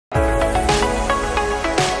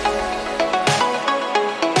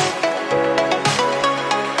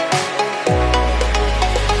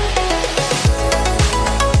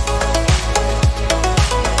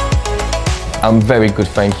I'm very good,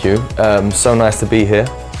 thank you. So nice to be here.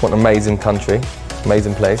 What an amazing country,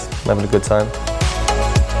 amazing place. I'm having a good time.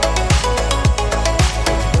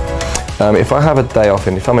 If I have a day off,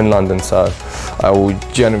 and if I'm in London, so I will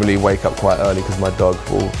generally wake up quite early because my dog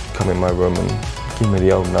will come in my room and give me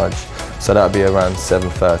the old nudge. So that'll be around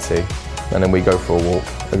 7:30, and then we go for a walk,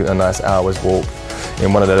 a nice hour's walk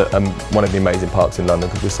in one of the amazing parks in London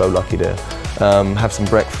because we're so lucky there. Have some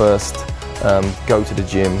breakfast, go to the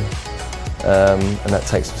gym, and that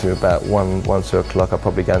takes me to about 2 o'clock. I'll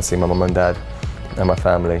probably go and see my mum and dad and my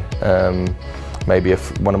family. Maybe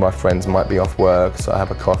if one of my friends might be off work, so I have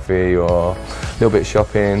a coffee or a little bit of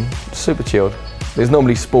shopping, super chilled. There's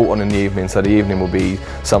normally sport on in the evening, so the evening will be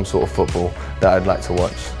some sort of football that I'd like to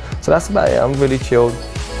watch. So that's about it, I'm really chilled.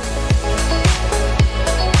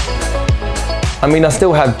 I mean, I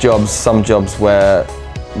still have jobs, some jobs where,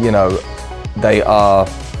 you know,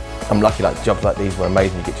 I'm lucky, like jobs like these were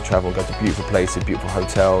amazing. You get to travel and go to beautiful places, beautiful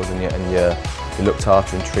hotels, and you're looked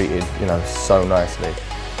after and treated, you know, so nicely.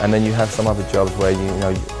 And then you have some other jobs where you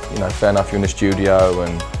know, fair enough, you're in the studio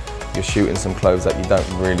and you're shooting some clothes that you don't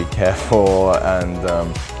really care for, and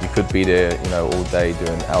you could be there, you know, all day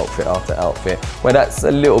doing outfit after outfit. Where that's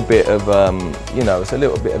a little bit of, you know, it's a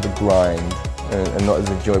little bit of a grind and not as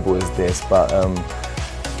enjoyable as this, but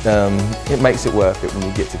it makes it worth it when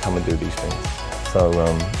you get to come and do these things. So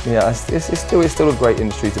yeah, it's still a great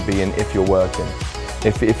industry to be in if you're working.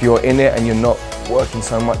 If you're in it and you're not working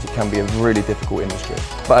so much, it can be a really difficult industry.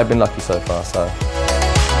 But I've been lucky so far, so.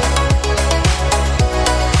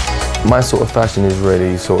 My sort of fashion is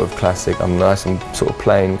really sort of classic. I'm nice and sort of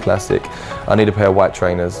plain classic. I need a pair of white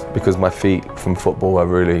trainers because my feet from football are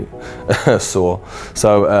really sore.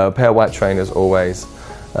 So a pair of white trainers always,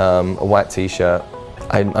 a white t-shirt.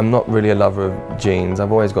 I'm not really a lover of jeans.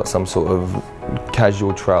 I've always got some sort of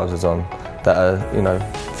casual trousers on that are, you know,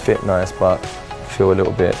 fit nice but feel a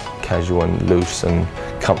little bit casual and loose and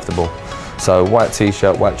comfortable. So white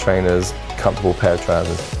t-shirt, white trainers, comfortable pair of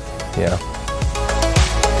trousers, yeah.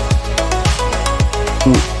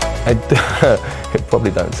 It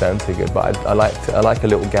probably don't sound too good, but I like a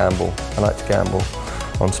little gamble. I like to gamble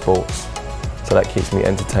on sports, so that keeps me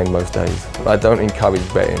entertained most days. I don't encourage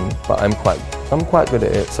betting, but I'm quite good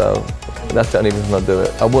at it, so that's the only reason I do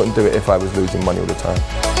it. I wouldn't do it if I was losing money all the time.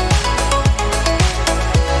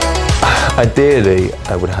 Ideally,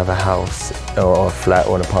 I would have a house or a flat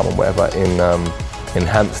or an apartment, whatever, in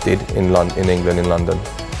Hampstead, in England, in London,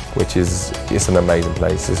 which is, it's an amazing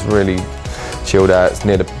place. It's really chilled out, it's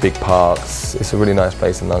near the big parks, it's a really nice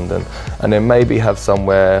place in London. And then maybe have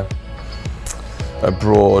somewhere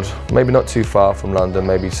abroad, maybe not too far from London,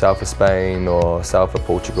 maybe south of Spain or south of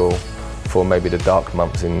Portugal for maybe the dark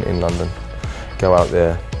months in London. Go out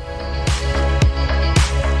there.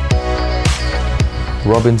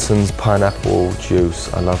 Robinson's pineapple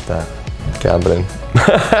juice, I love that. Gambling.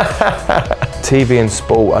 TV and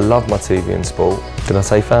sport, I love my TV and sport. Did I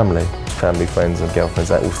say family? Family, friends and girlfriends,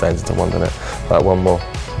 that all stands into one, doesn't it? Right, one more.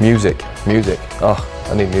 Music. Oh,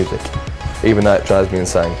 I need music. Even though it drives me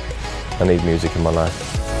insane, I need music in my life.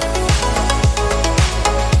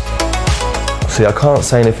 See, I can't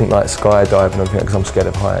say anything like skydiving or anything because I'm scared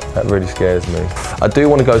of height. That really scares me. I do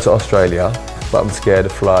want to go to Australia, but I'm scared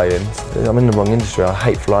of flying. I'm in the wrong industry. I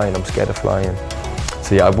hate flying. I'm scared of flying.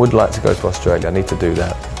 So yeah, I would like to go to Australia. I need to do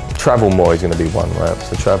that. Travel more is going to be one, right?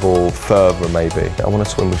 So travel further maybe. I want to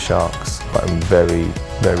swim with sharks, but I'm very,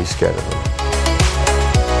 very scared of them.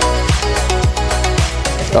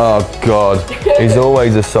 Oh God, there's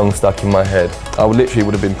always a song stuck in my head. I literally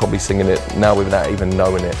would have been probably singing it now without even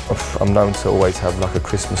knowing it. I'm known to always have like a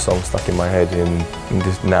Christmas song stuck in my head in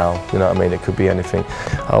just now, you know what I mean? It could be anything.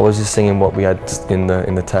 I was just singing what we had in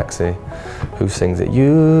the taxi. Who sings it?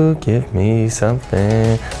 You give me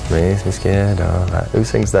something, makes me scared of that. Who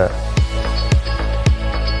sings that?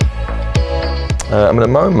 I mean, at the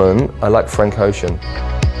moment, I like Frank Ocean.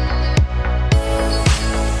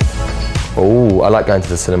 Oh, I like going to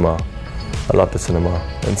the cinema. I love the cinema.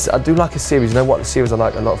 And I do like a series. You know what series I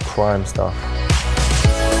like? A lot of crime stuff.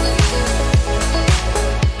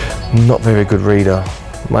 Not very good reader.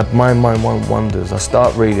 My mind wanders. I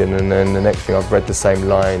start reading and then the next thing I've read the same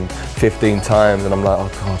line 15 times and I'm like, oh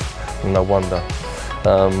God, no wonder.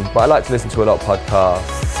 But I like to listen to a lot of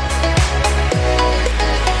podcasts.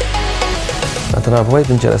 I don't know, I've always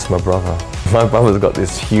been jealous of my brother. My brother's got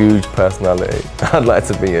this huge personality. I'd like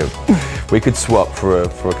to be him. We could swap for a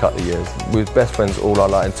couple of years. We were best friends all our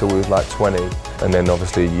life until we was like 20. And then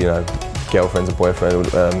obviously, you know, girlfriends and boyfriend,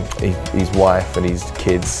 his wife and his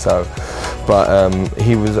kids, so. But I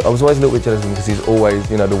was always a little bit jealous of him because he's always,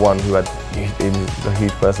 you know, the one who had the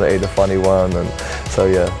huge personality, the funny one, and so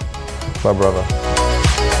yeah. my brother.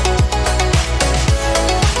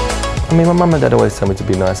 I mean, my mum and dad always tell me to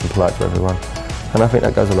be nice and polite to everyone, and I think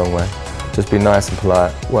that goes a long way. Just be nice and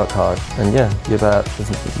polite, work hard, and yeah, give out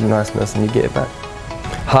niceness and you get it back.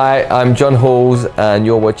 Hi, I'm John Halls and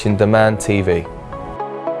you're watching The Man TV.